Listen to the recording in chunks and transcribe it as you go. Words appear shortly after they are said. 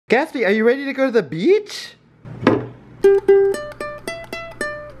Gatsby, are you ready to go to the beach?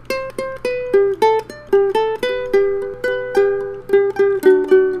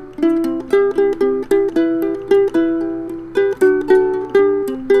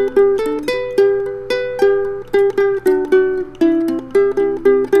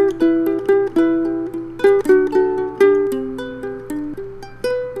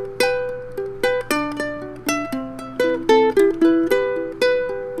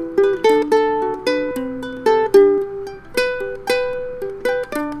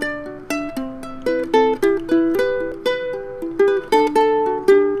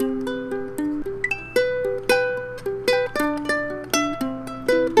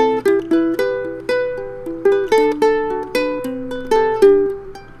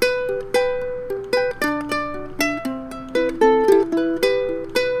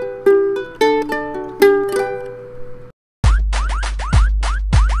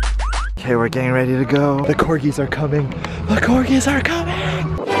 Okay, we're getting ready to go. The Corgis are coming. The Corgis are coming!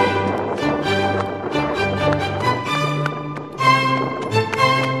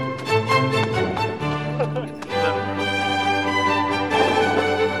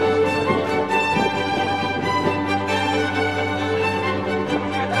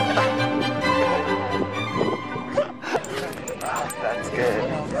 That's good.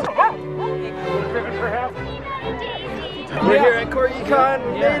 We're here at Corgi Con.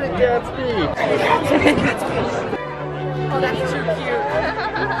 We made it, Gatsby. Oh, that's too cute.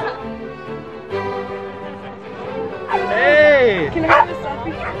 Hey! Can I have a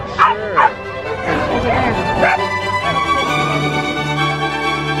selfie? Sure.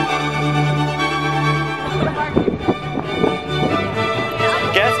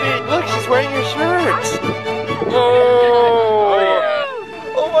 Gatsby, look, she's wearing your shirt. Oh,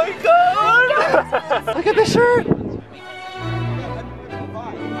 yeah. Oh my God! Look at the shirt.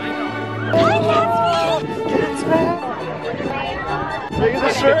 Look at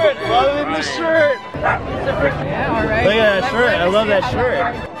the shirt! Love in the shirt! Yeah, alright. Look at that shirt! I love that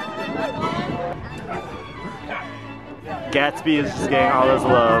shirt! Gatsby is just getting all this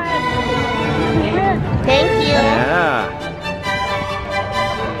love. Thank you. Yeah.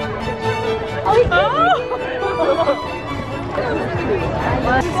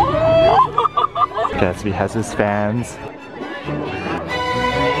 Gatsby has his fans.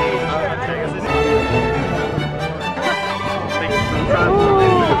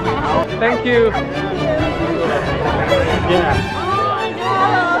 Thank you. Yeah.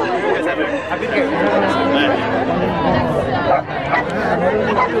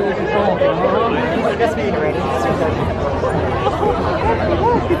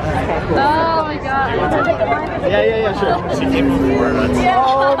 Oh my God. Yeah, sure. She came before us.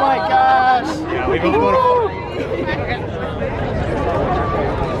 Oh my gosh. Yeah, we both want to.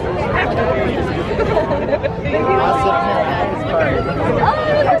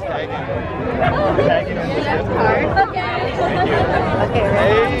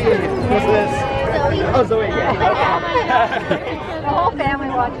 Hey, what's this? Oh, Zoe, yeah. The whole family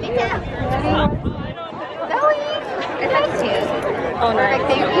watching you. Zoe! Nice to you. Oh, nice.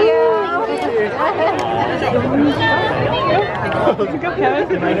 Thank you.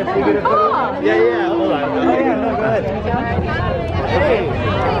 Yeah, hold on. Oh, yeah, no, go ahead. Hey.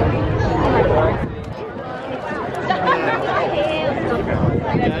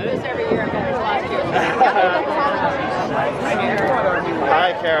 Hi,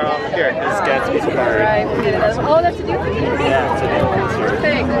 Carol. Here, this is Gatsby's card. Oh, that's a new thing? Yeah, it's a new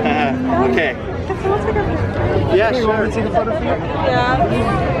thing. Okay. Yeah, sure. Want me to take a photo for you? Yeah.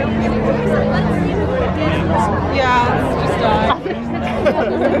 Yeah,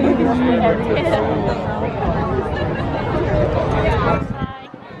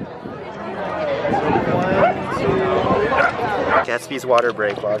 just Gatsby's water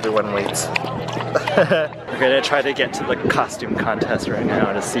break while everyone waits. We're gonna try to get to the costume contest right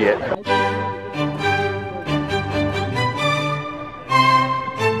now to see it.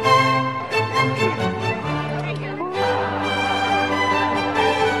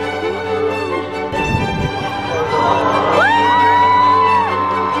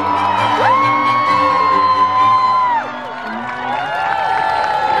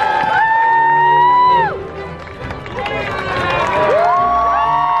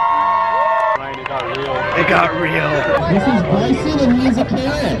 It got real. This is Bison and he's a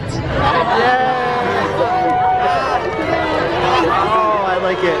carrot. Yeah. Oh, I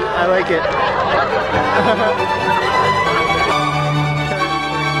like it. I like it.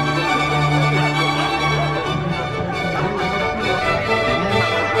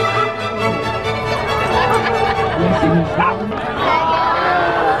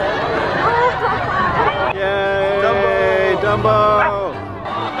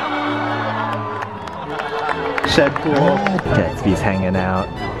 Shed pool. Gatsby's hanging out.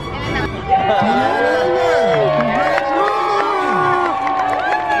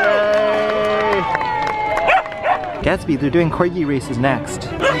 Yay! Gatsby, they're doing Corgi Races next.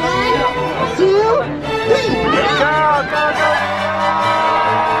 1, 2, 3. Go, go, go!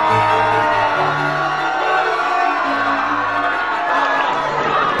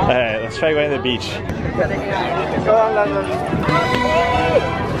 Alright, let's try going to the beach. Go on, London.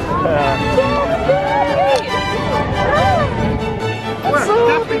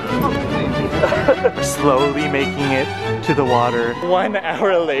 Slowly making it to the water. 1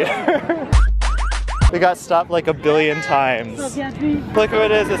 hour later. We got stopped like a billion times. Look who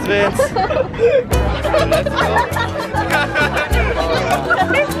it is, it's Vince.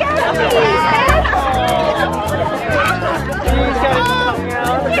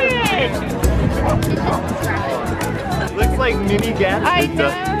 Looks like mini Gatsby. I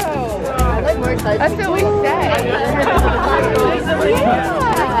know. That's what we said.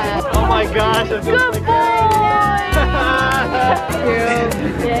 Oh my gosh, it feels like awesome.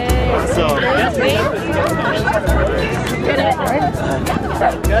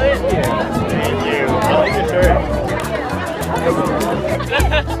 Got it here. Thank you. I like your shirt.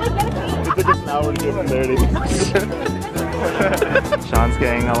 It's like a flower just dirty. Sean's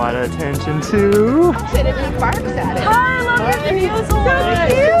getting a lot of attention too. Should have been barks at it. I love your videos so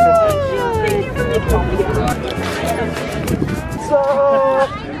cute. So.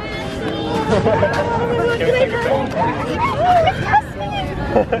 Oh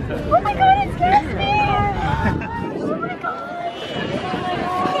my god, it's Gatsby! Oh my god!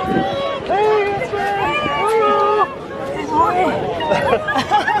 Hey, it's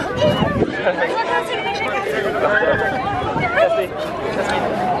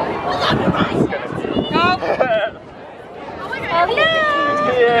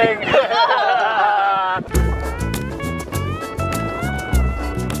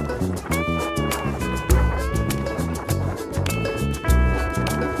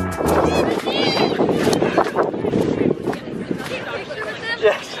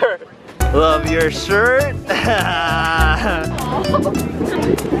yeah, sure. Love your shirt.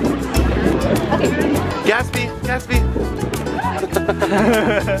 Gatsby, Gatsby.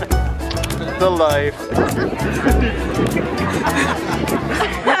 The life.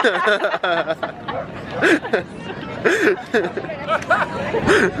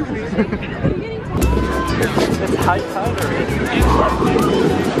 It's high tide already.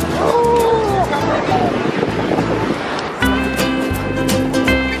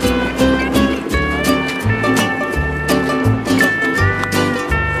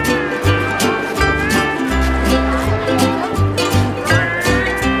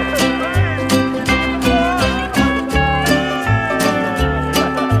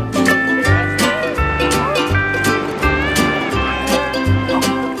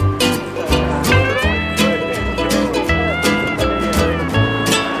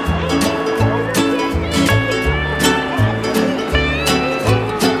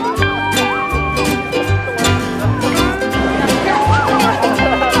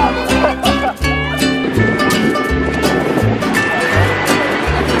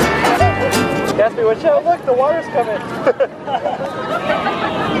 Gatsby, watch out, look, the water's coming.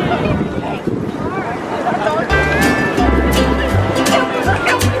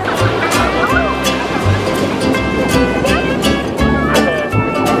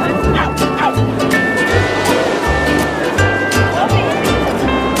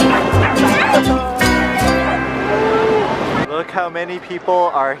 Look how many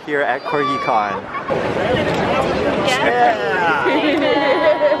people are here at Corgi Con. Yeah.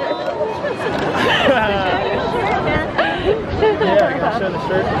 Yeah, I gotta show the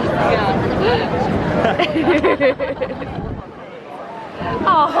shirt.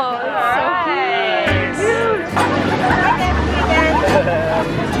 Oh, so Got it?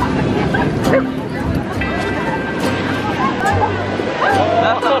 Thank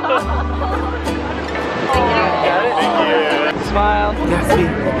you. Smile. Gatsby.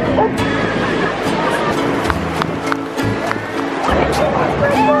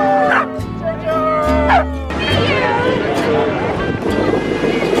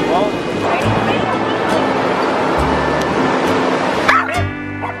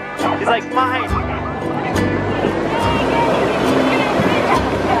 He's like, mine.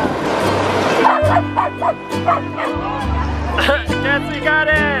 Gatsby got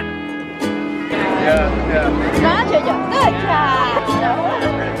it. Yeah. Good job.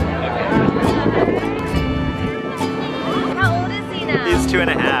 How old is he now? He's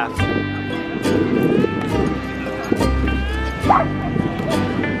 2.5.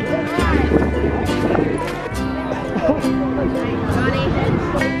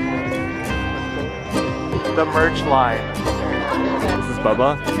 the merch line. This is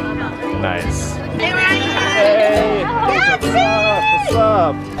Bubba. Nice. Hey, Ryan! Hey! What's up? What's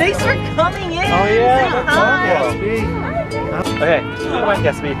up? Thanks for coming in. Oh yeah, Hi. Gatsby. Okay, come on,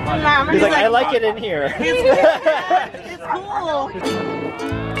 Gatsby. He's like, I like it in here. It's cool.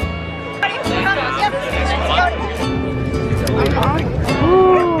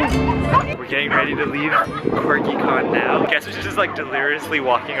 We're getting ready to leave Corgi Con now. Gatsby's just like deliriously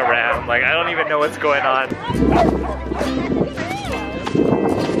walking around. Like, I don't even know what's going on.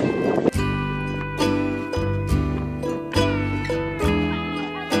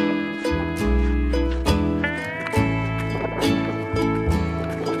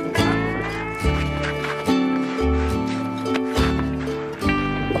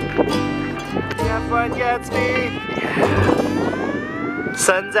 Have fun, Gatsby!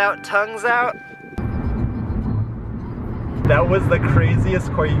 Sun's out, tongue's out. That was the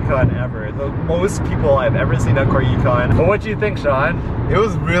craziest Corgi Con ever. The most people I've ever seen at Corgi Con. But what do you think, Sean? It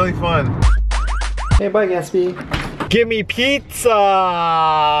was really fun. Hey, bye, Gatsby. Give me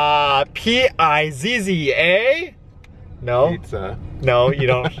pizza! P-I-Z-Z-A? No? Pizza. No, you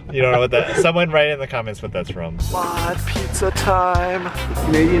don't know what that is. Someone write in the comments what that's from. What? Pizza time.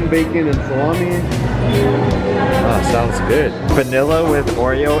 Canadian bacon and salami. Oh, sounds good. Vanilla with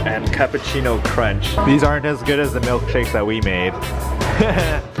Oreo and cappuccino crunch. These aren't as good as the milkshakes that we made. Look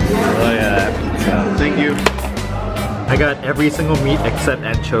at that pizza. Thank you. I got every single meat except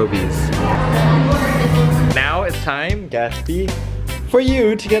anchovies. Now it's time, Gatsby, for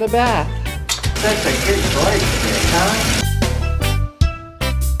you to get a bath. That's a good choice, huh?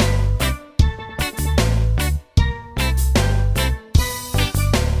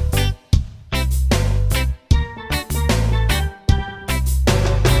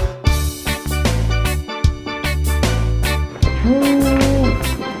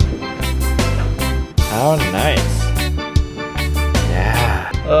 How nice. Yeah.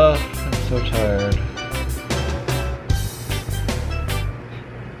 Ugh, I'm so tired.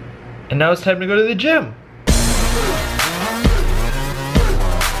 And now it's time to go to the gym.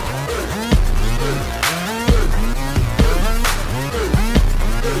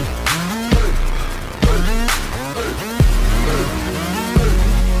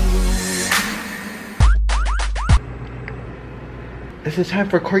 Is it time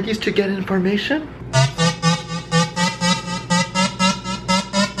for Corgis to get information?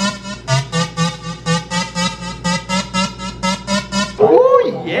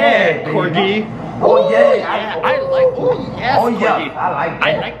 Oh yeah, Corgi. Oh yeah, I like. Oh yes, oh, Corgi. yeah, I like that.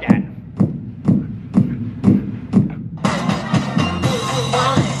 I like that.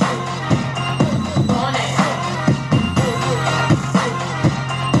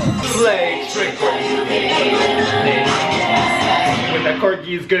 When the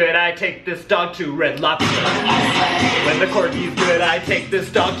Corgi's good, I take this dog to Red Lobster. When the Corgi's good, I take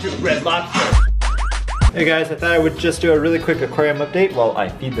this dog to Red Lobster. Hey guys, I thought I would just do a really quick aquarium update while I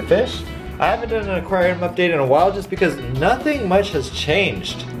feed the fish. I haven't done an aquarium update in a while just because nothing much has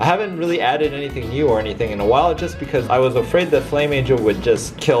changed. I haven't really added anything new or anything in a while just because I was afraid the Flame Angel would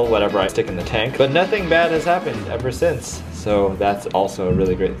just kill whatever I stick in the tank. But nothing bad has happened ever since. So that's also a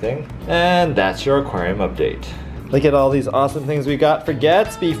really great thing. And that's your aquarium update. Look at all these awesome things we got for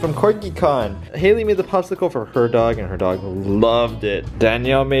Gatsby from Corgi Con. Haley made the popsicle for her dog and her dog loved it.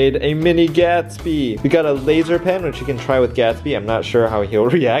 Danielle made a mini Gatsby. We got a laser pen which you can try with Gatsby. I'm not sure how he'll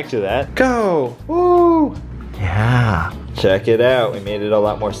react to that. Go! Woo! Yeah. Check it out. We made it a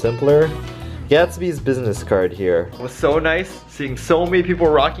lot more simpler. Gatsby's business card here. It was so nice seeing so many people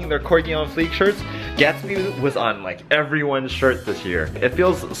rocking their Corgi on Fleek shirts. Gatsby was on like everyone's shirt this year. It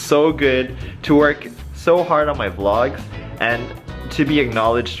feels so good to work so hard on my vlogs and to be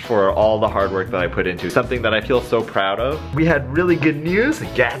acknowledged for all the hard work that I put into. Something that I feel so proud of. We had really good news.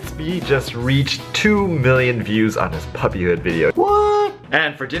 Gatsby just reached 2 million views on his puppyhood video. What?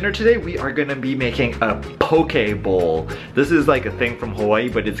 And for dinner today, we are gonna be making a poke bowl. This is like a thing from Hawaii,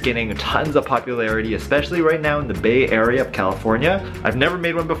 but it's getting tons of popularity, especially right now in the Bay Area of California. I've never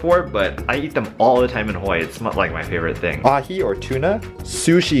made one before, but I eat them all the time in Hawaii. It's like my favorite thing. Ahi or tuna,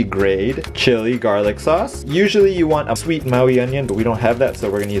 sushi grade, chili garlic sauce. Usually you want a sweet Maui onion, but we don't have that, so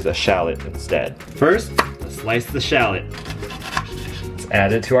we're gonna use a shallot instead. First, slice the shallot. Let's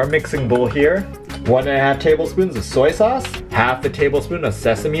add it to our mixing bowl here. 1.5 tablespoons of soy sauce, half a tablespoon of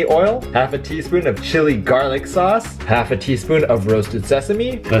sesame oil, half a teaspoon of chili garlic sauce, half a teaspoon of roasted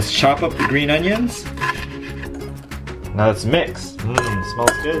sesame. Let's chop up the green onions. Now let's mix.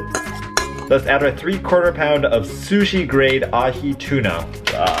 Smells good. Let's add our 3/4 pound of sushi grade ahi tuna.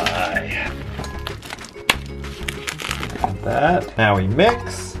 That. Now we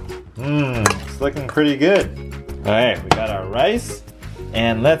mix. looking pretty good. All right, we got our rice,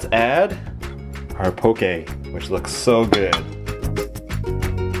 and let's add our poke, which looks so good.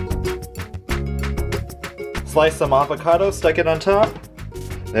 Slice some avocado, stuck it on top.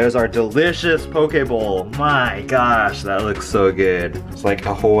 There's our delicious poke bowl. My gosh, that looks so good. It's like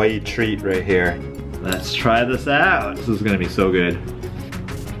a Hawaii treat right here. Let's try this out. This is gonna be so good.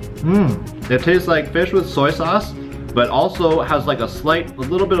 It tastes like fish with soy sauce, but also has like a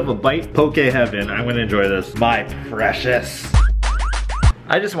little bit of a bite. Poke heaven, I'm gonna enjoy this. My precious.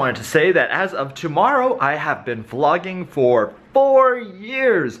 I just wanted to say that as of tomorrow, I have been vlogging for 4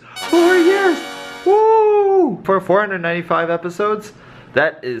 years. 4 years, woo! For 495 episodes,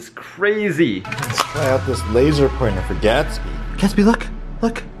 that is crazy. Let's try out this laser pointer for Gatsby. Gatsby, look,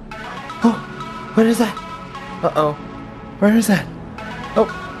 look. Oh, what is that? Uh-oh, where is that? Oh,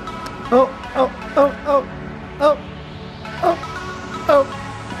 oh, oh, oh, oh, oh, oh, oh.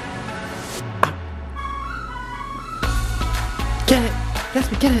 Get it,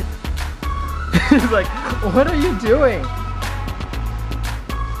 Gatsby, get it. He's like, what are you doing?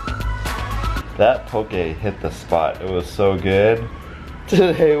 That poke hit the spot. It was so good.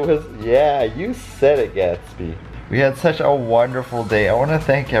 Today was, yeah, you said it, Gatsby. We had such a wonderful day. I want to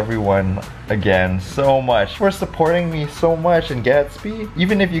thank everyone again so much for supporting me so much. And Gatsby,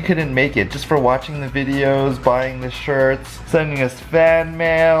 even if you couldn't make it, just for watching the videos, buying the shirts, sending us fan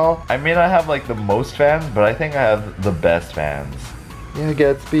mail. I may not have like the most fans, but I think I have the best fans. Yeah,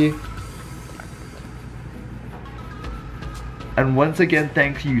 Gatsby. And once again,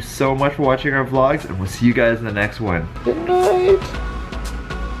 thank you so much for watching our vlogs, and we'll see you guys in the next one. Good night.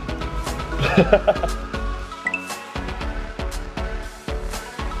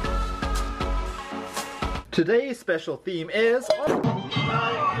 Today's special theme is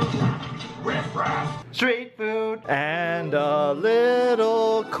street food and a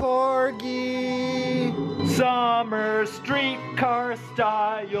little corgi. Summer streetcar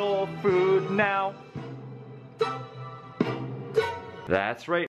style food now. That's right.